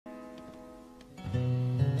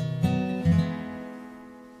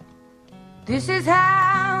This is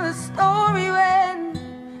how the story went.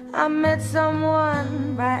 I met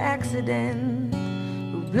someone by accident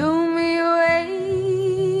who blew me away,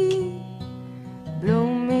 blew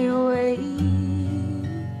me away.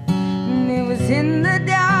 And it was in the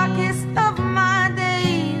darkest of my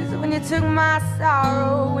days when you took my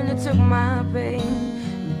sorrow, when you took my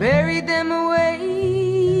pain, buried them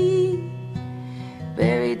away,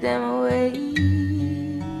 buried them away.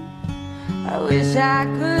 I wish I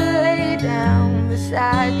could lay down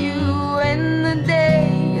beside you when the day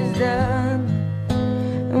is done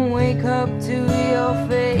and wake up to your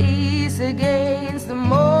face against the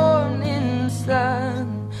morning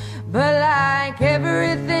sun. But like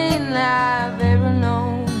everything I've ever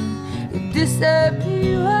known, it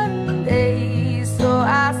disappeared one day. So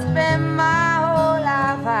I spent my whole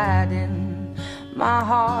life hiding my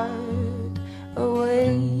heart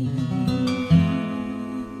away.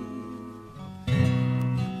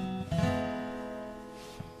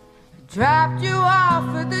 Dropped you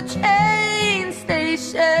off at the train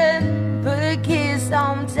station, put a kiss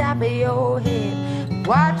on top of your head,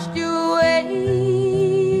 watched you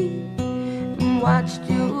away, watched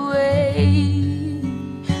you away.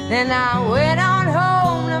 Then I went on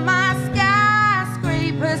home to my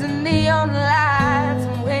skyscrapers and neon lights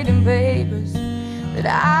and waiting papers that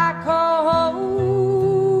I call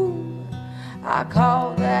home, I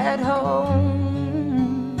call that home.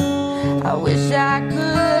 I wish I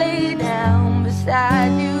could lay down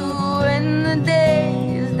beside you when the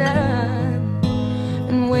day is done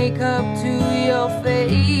and wake up to your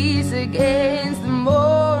face against the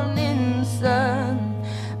morning sun.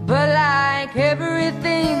 But like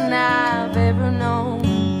everything I've ever known,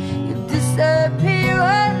 you disappear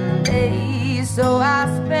one day. So I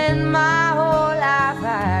spend my whole life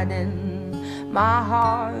hiding my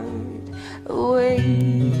heart away,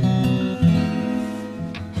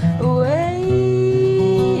 away.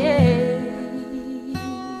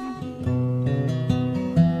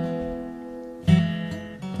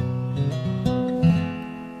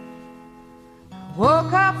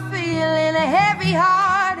 Woke up feeling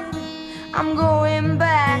heavy-hearted. I'm going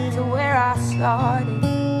back to where I started.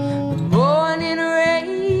 The morning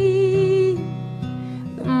rain,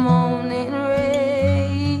 the morning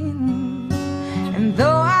rain. And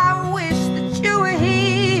though I wish that you were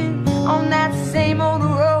here on that same old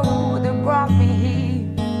road that brought me here,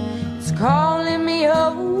 it's calling me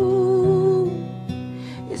home,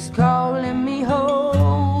 it's calling me home.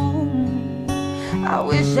 I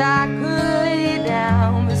wish I could lay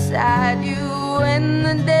down beside you when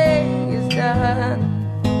the day is done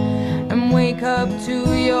and wake up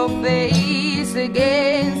to your face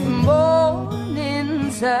against the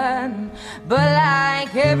morning sun. But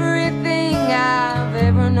like everything I've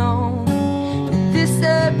ever known, it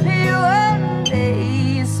disappeared one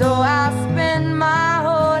day. So I spend my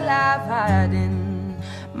whole life hiding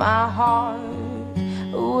my heart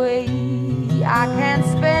away. I can't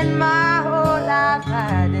spend my whole life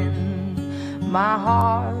hiding my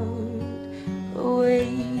heart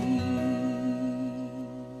away.